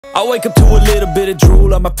I wake up to a little bit of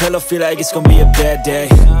drool on my pillow, feel like it's gonna be a bad day.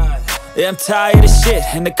 Yeah, I'm tired of shit,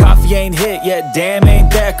 and the coffee ain't hit yet, damn,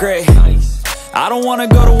 ain't that great. I don't wanna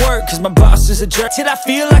go to work, cause my boss is a jerk. Till I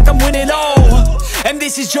feel like I'm winning, oh, and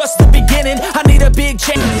this is just the beginning. I need a big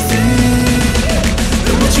change.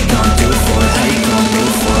 But what you gonna do for it? How you gonna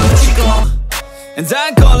move for it? What you gonna... And I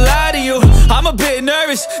ain't gonna lie to you, I'm a bit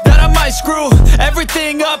nervous that I might screw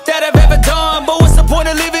everything up that I've ever done. But what's the point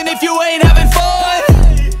of living if you ain't having fun?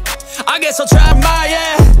 I guess I'll try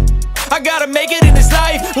I gotta make it in this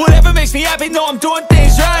life. Whatever makes me happy, know I'm doing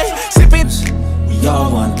things right. Sipping. We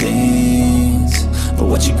all want things, but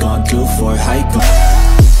what you gonna do for it? How you gonna...